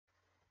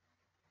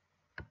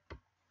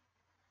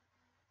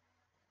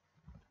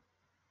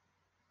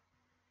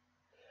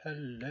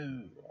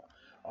Hello,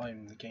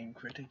 I'm the Game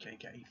Critic,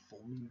 aka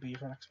Fallen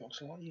Beaver on Xbox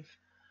Live,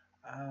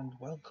 and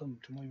welcome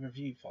to my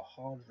review for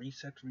Hard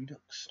Reset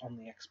Redux on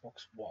the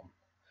Xbox One.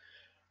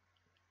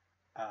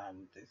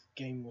 And this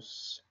game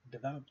was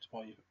developed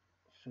by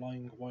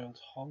Flying Wild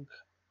Hog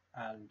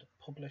and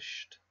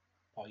published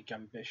by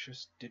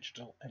Gambitious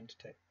Digital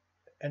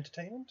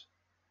Entertainment?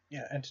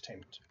 Yeah,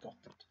 Entertainment, got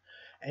that.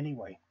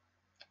 Anyway,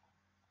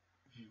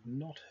 if you've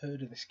not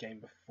heard of this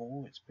game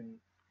before, it's been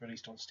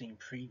released on Steam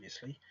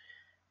previously.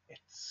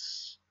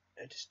 It's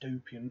a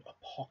dystopian,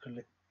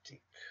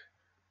 apocalyptic,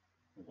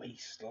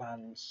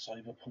 wasteland,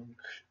 cyberpunk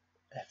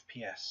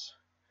FPS.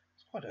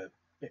 There's quite a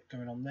bit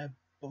going on there,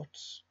 but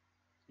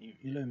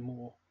you learn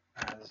more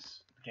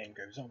as the game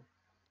goes on.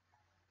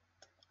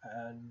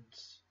 And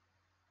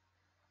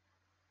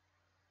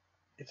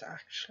it's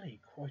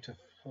actually quite a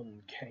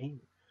fun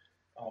game,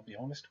 I'll be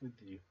honest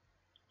with you.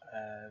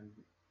 I'm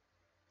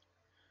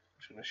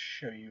just going to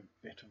show you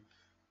a bit of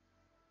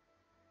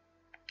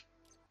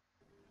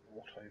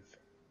what I've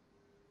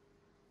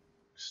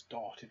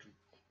started,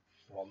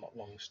 well, not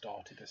long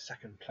started, a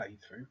second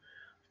playthrough.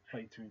 I've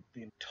played through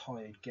the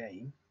entire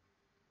game,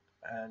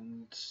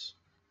 and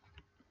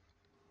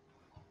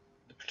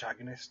the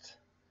protagonist,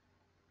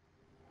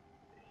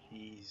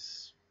 it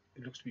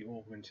looks to be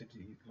augmented.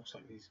 He looks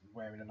like he's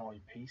wearing an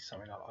eyepiece. I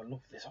mean, I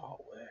love this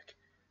artwork.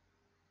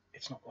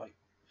 It's not like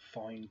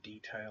fine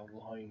detailed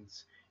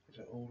lines.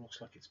 It all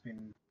looks like it's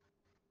been.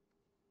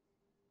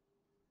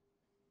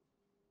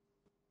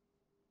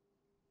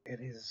 It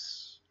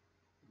is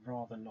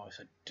rather nice.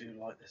 I do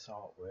like this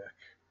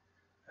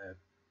artwork.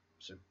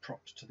 So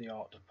props to the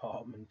art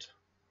department.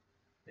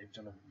 They've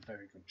done a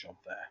very good job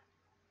there.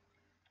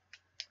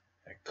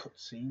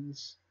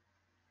 Cutscenes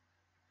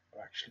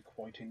are actually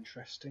quite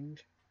interesting.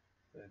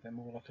 They're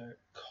more like a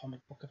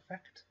comic book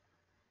effect.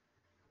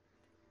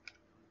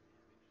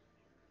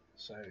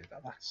 So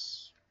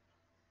that's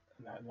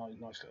a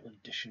nice little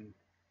addition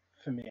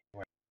for me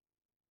anyway.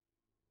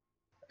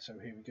 So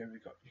here we go,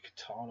 we've got your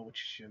katana,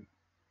 which is your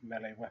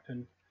melee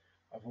weapon.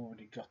 I've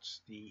already got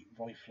the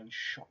rifle and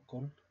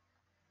shotgun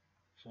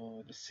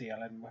for the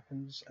CLN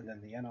weapons, and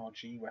then the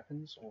NRG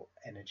weapons, or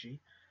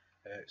energy,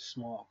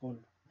 smart gun,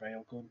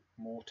 railgun,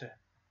 mortar,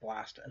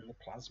 blaster, and the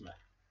plasma.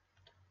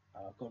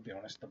 I've got to be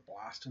honest, the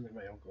blast and the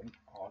railgun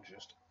are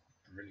just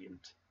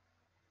brilliant.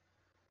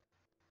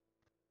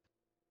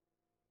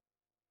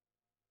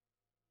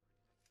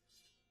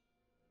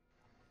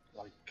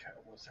 Like,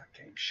 what's that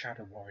game?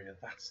 Shadow Warrior,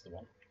 that's the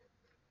one.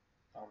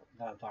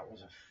 That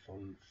was a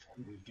fun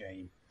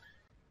game.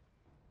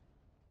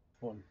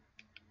 Fun.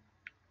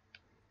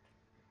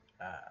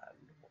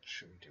 And what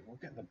should we do? We'll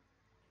get the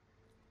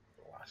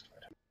blast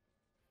item.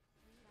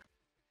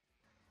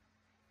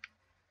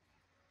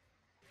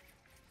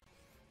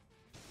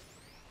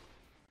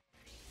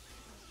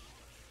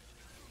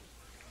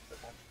 But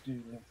I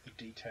do love the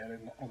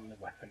detailing on the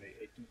weapon.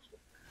 It does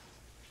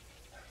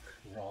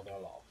look rather a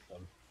lot of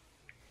fun.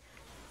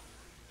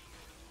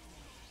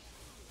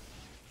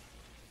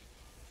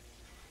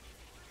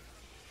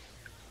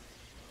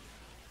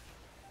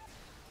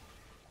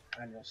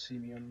 And you'll see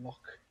me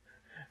unlock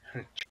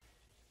but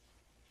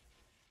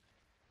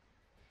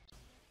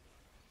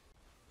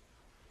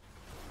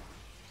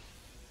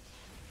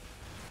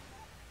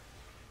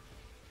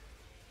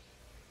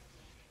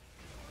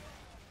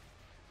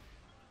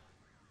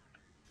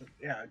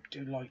yeah, I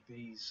do like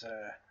these,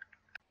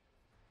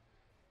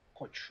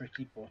 quite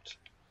tricky, but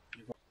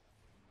you've got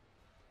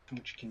too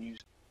much you can use.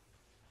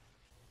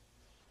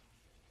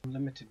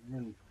 Unlimited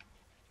run,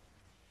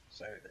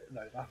 so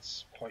no,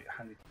 that's quite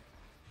handy.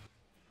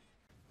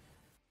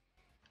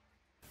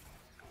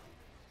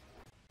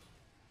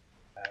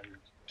 And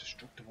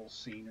destructible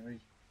scenery.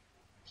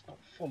 It's not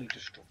fully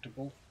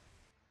destructible,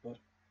 but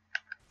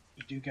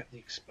you do get the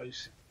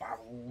explosive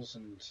barrels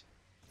and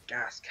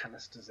gas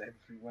canisters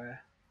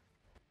everywhere.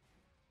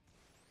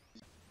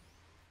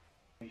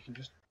 You can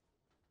just,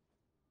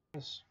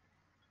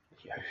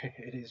 yeah,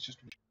 it is just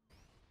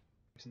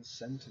in the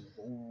centre. You've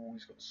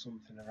always got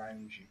something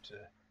around you to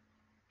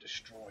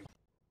destroy,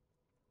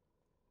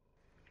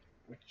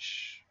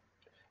 which,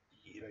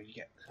 you know, you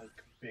get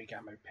like big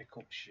ammo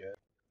pickups here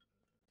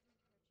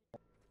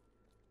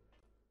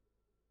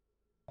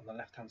on the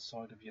left hand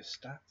side of your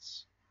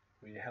stats,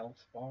 where your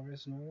health bar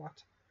is and all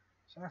that.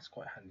 So that's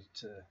quite handy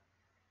to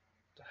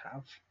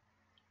have.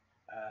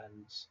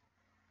 And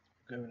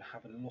go and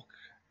have a look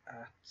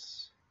at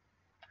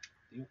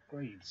the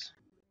upgrades.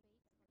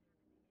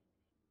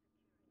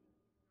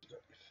 You've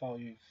got your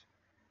 5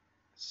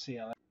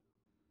 CLN,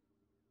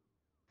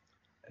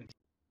 and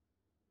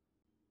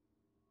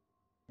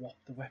swap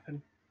the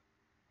weapon.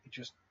 It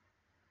just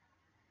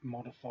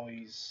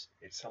modifies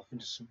itself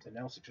into something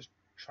else. It just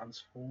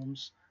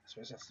transforms. I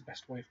suppose that's the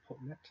best way of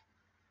putting it.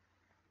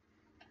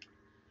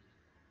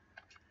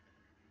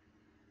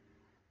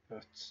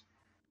 But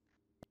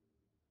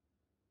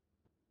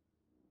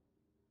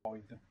by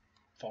the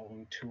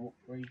following 2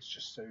 upgrades,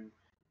 just so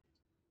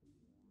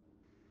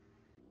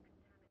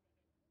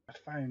I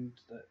found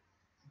that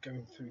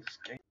going through this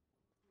game,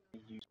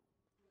 you use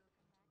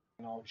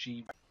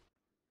RG.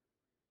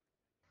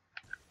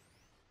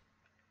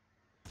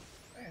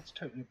 It's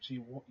totally up to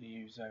you what you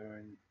use there,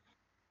 and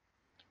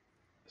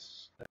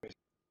it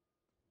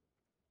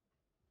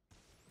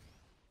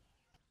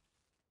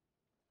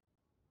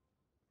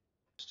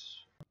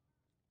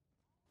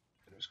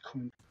was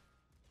coming.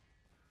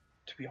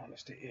 To be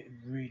honest, it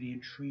really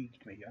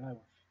intrigued me. I know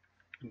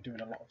I've been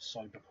doing a lot of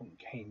cyberpunk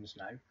games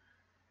now,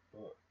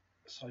 but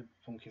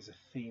cyberpunk is a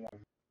theme.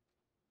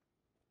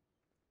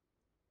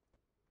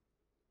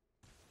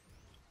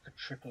 A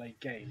AAA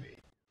game,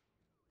 it's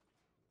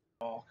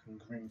dark and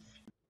grim,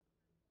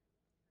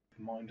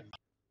 mind of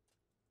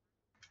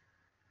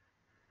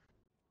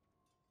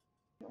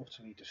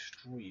utterly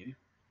destroy you.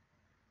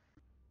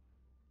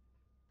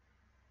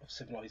 Of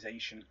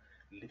civilization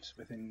lives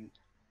within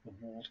the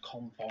walled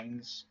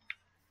confines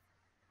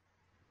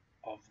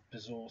of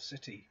Bizarre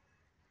City.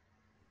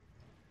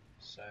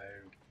 So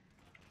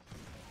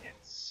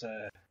it's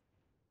a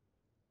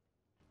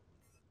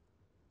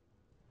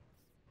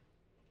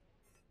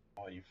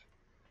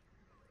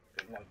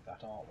bit like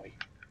that, aren't we?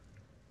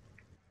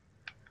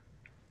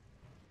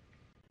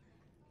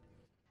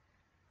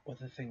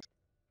 Other things,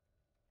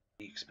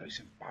 the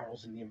explosive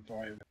barrels in the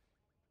environment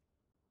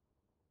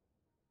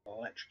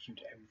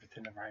electrocute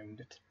everything around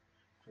it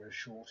for a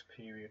short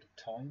period of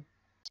time.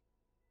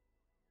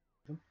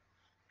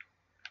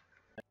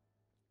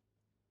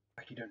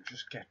 Like you don't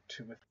just get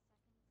to it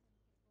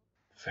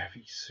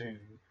very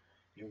soon.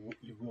 You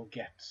will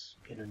get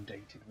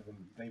inundated with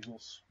them. They will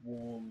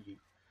swarm you,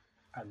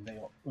 and they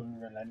are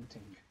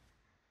unrelenting,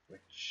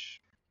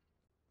 which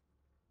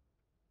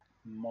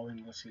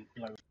mindlessly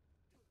blows.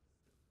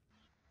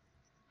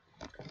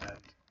 And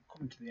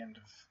coming to the end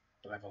of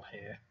the level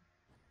here,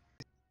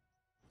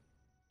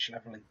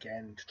 level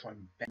again to try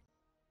and bend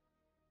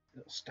the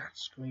little stat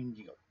screen.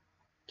 You got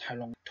how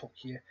long it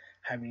took you,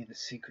 how many of the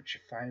secrets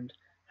you found,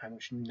 how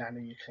much nano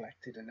you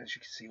collected, and as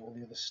you can see, all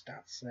the other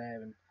stats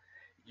there, and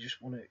you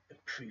just want to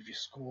improve your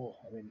score.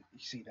 I mean, you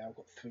see there I've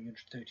got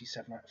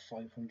 337 out of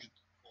 500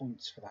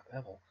 points for that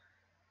level,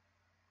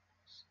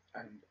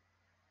 and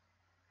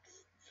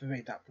for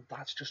me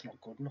that's just not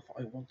good enough.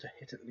 I want to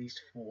hit at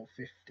least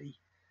 450.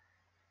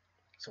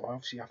 So I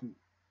obviously haven't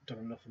done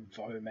enough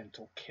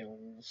environmental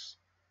kills,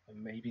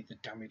 and maybe the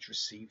damage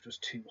received was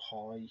too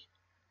high,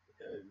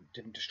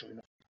 didn't destroy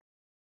enough,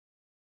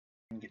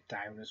 bring it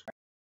down as well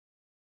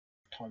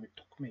as time it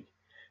took me.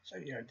 So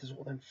you know, there's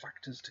all them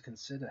factors to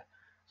consider.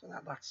 So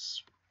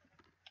that's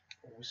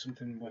always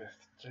something worth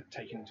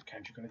taking into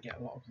account. You're going to get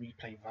a lot of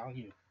replay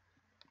value.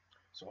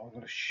 So I'm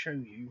going to show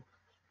you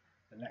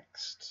the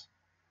next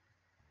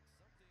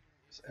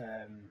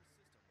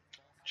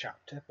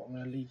chapter, but I'm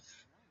going to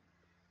leave.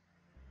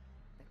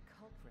 The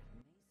culprit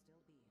may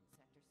still be in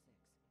Sector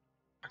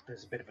 6.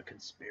 There's a bit of a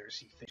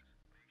conspiracy thing.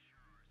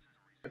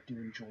 I do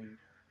enjoy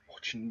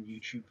watching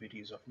YouTube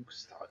videos of them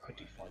because I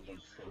do find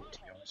them funny, to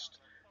be honest.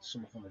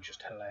 Some of them are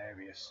just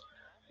hilarious,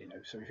 you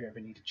know. So if you ever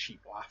need a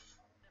cheap laugh,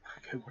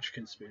 go watch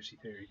conspiracy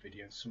theory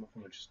videos. Some of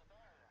them are just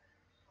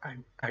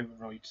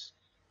outright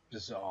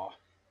bizarre.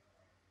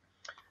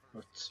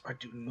 But I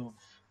do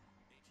love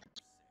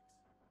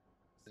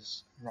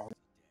this wrong,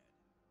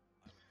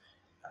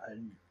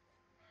 and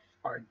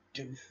I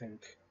do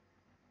think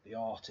the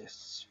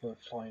artists for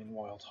Flying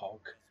Wild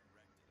Hog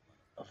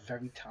are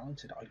very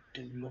talented. I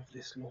do love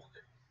this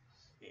look.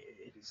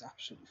 It is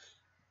absolutely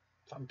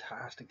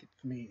fantastic.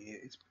 For me,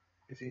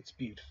 it's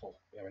beautiful.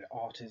 I mean,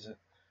 art is a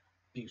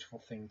beautiful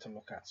thing to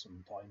look at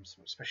sometimes,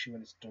 especially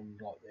when it's done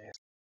like this.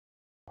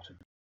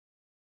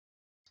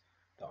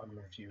 That I'm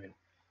reviewing,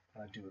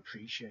 and I do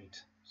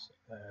appreciate.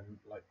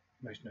 Like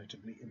most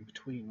notably, In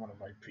Between, one of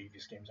my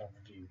previous games I've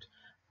reviewed,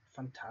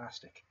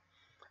 fantastic.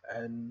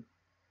 And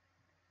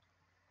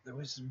there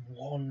is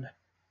one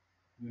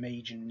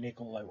major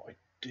niggle though I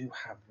do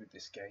have with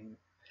this game,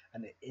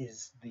 and it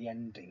is the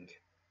ending.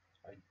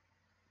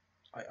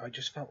 I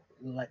just felt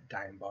let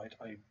down by it.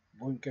 I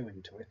won't go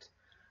into it.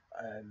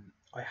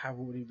 I have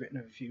already written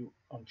a review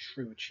on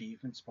True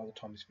Achievements by the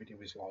time this video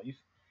is live,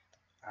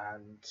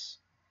 and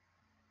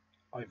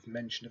I've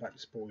mentioned about the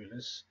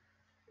spoilers.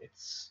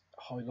 It's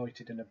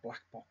highlighted in a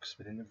black box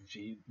within the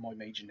review, my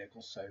major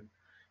niggle, so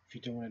if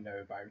you don't want to know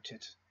about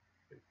it,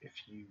 if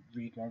you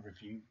read my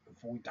review,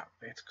 avoid that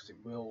bit because it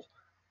will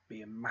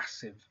be a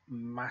massive,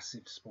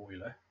 massive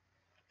spoiler.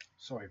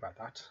 Sorry about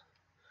that.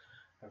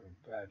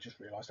 I just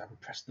realised I haven't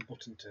pressed the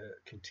button to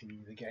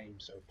continue the game,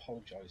 so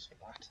apologise for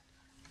that.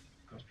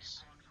 But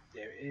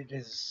yeah, it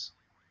is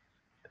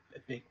a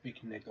big,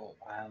 big niggle,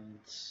 and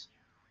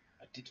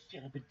I did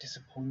feel a bit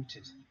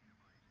disappointed.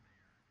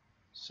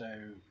 So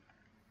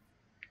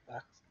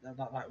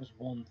that was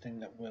one thing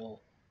that will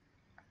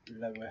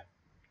lower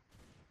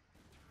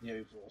the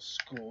overall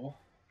score,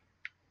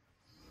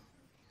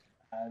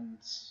 and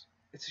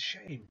it's a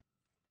shame.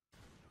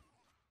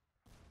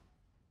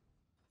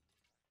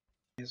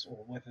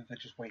 Or whether they're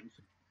just waiting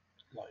for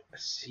like a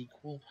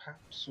sequel,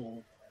 perhaps,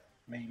 or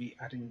maybe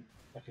adding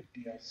like a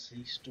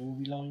DLC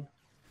storyline.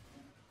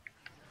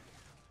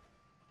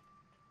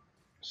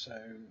 So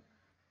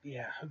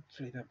yeah,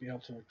 hopefully they'll be able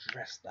to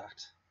address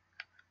that,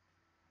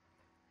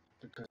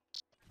 because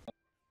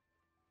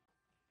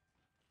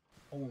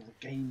all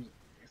the game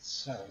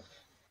itself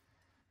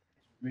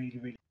is really,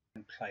 really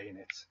fun playing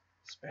it,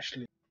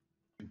 especially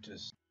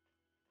shooters.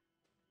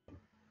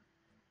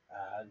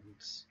 And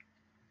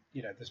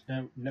there's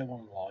no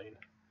online,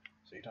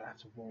 so you don't have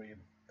to worry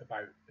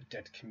about a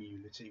dead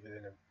community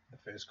within the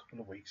first couple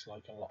of weeks,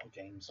 like a lot of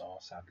games are,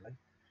 sadly.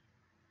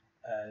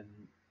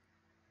 And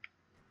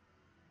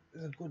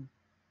there's a good,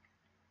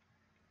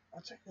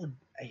 I'd say, good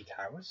 8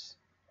 hours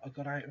I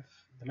got out of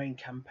the main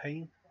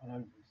campaign, and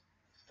I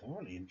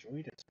thoroughly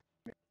enjoyed it.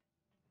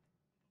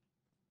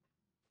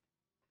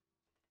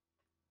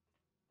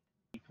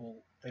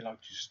 People, they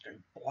like to just go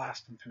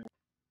blasting through,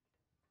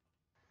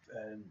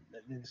 and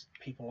there's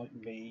people like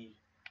me.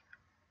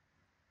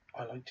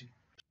 I like to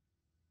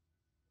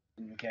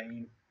in the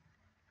game,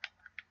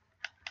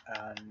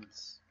 and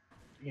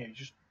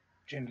just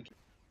generally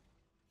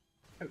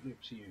totally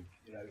up to you.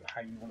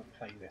 How you want to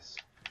play this,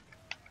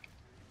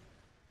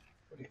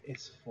 but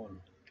it's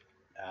fun,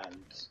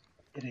 and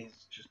it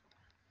is just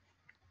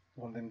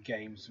one of them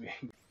games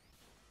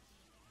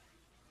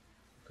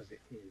because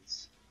it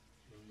is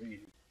really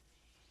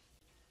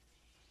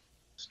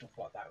stuff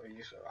like that where you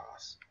just go,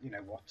 you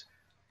know what,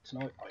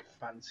 tonight I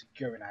fancy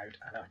going out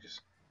and I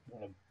just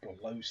want to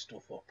blow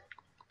stuff up.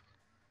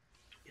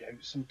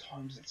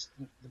 Sometimes it's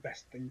the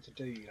best thing to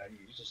do. You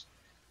just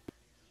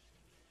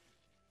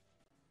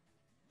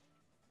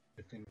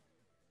think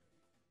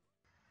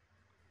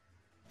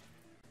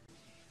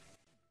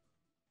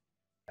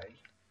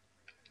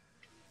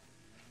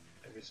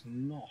there is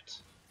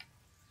not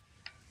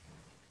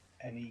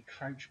any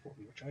crouch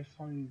button, which I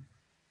find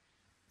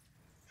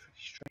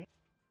pretty strange.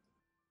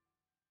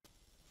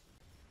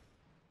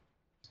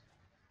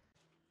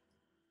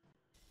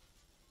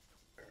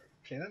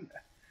 Killing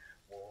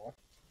or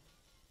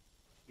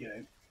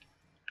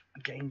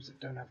games that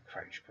don't have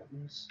crouch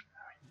buttons.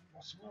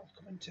 What's the world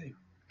coming to?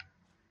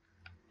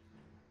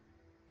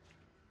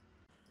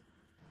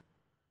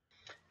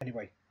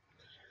 Anyway,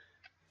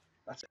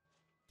 that's it.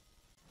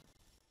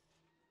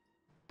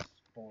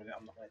 Boy,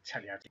 I'm not going to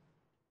tell you how to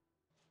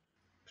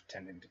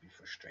pretending to be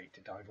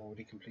frustrated. I've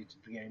already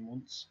completed the game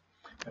once.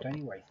 But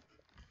anyway,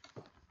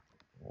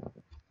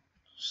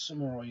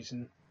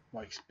 summarising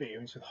my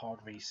experience with Hard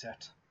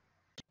Reset.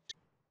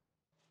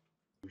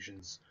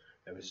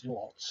 There was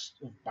lots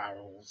of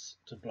barrels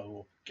to blow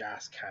up,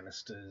 gas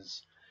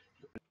canisters,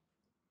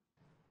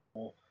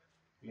 or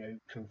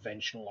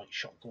conventional like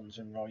shotguns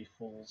and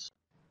rifles.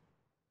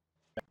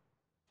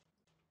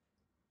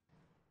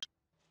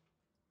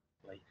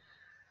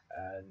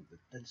 And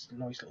there's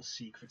nice little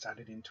secrets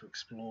added in to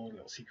explore,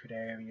 little secret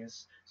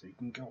areas, so you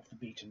can go off the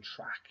beaten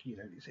track.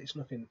 It's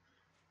nothing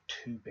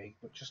too big,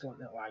 but just like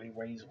little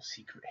alleyways or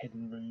secret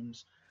hidden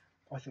rooms.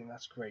 I think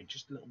that's great.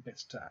 Just little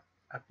bits to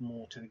add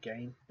more to the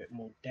game, a bit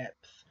more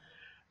depth.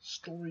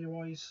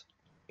 Story-wise,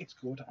 it's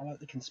good. I like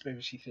the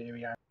conspiracy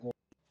theory angle,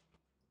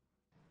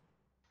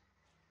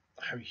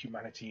 how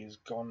humanity has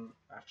gone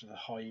after the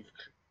hive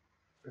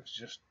has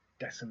just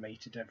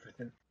decimated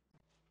everything.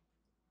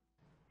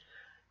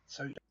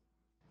 So,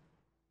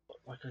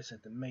 like I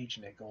said, the major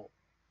niggle,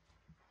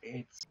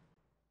 it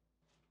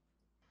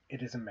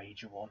is a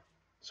major one.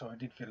 So I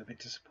did feel a bit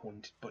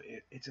disappointed, but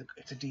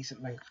it's a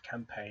decent length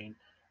campaign.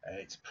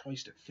 It's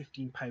priced at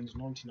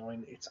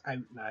 £15.99. It's out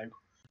now.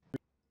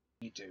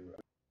 You do.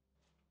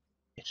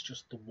 It's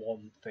just the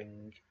one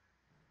thing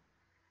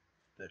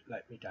that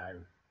let me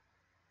down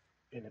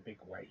in a big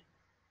way.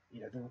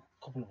 There were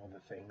a couple of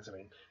other things. I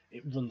mean,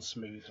 it runs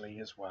smoothly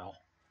as well,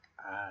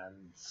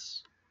 and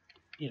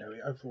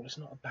overall, it's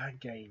not a bad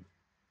game.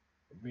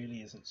 It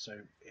really isn't. So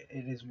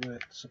it is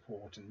worth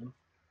supporting them,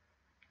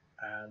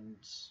 and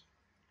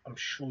I'm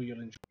sure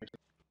you'll enjoy it.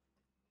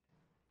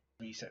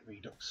 Reset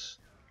Redux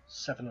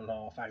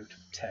 7.5 out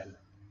of 10.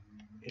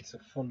 It's a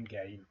fun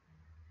game,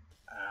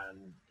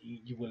 and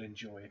you will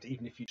enjoy it,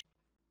 even if you.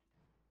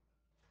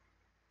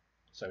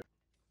 So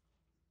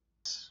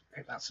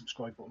hit that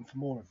subscribe button for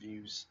more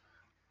reviews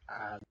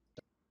and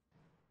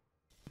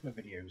my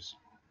videos.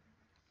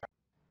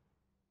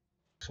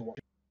 So what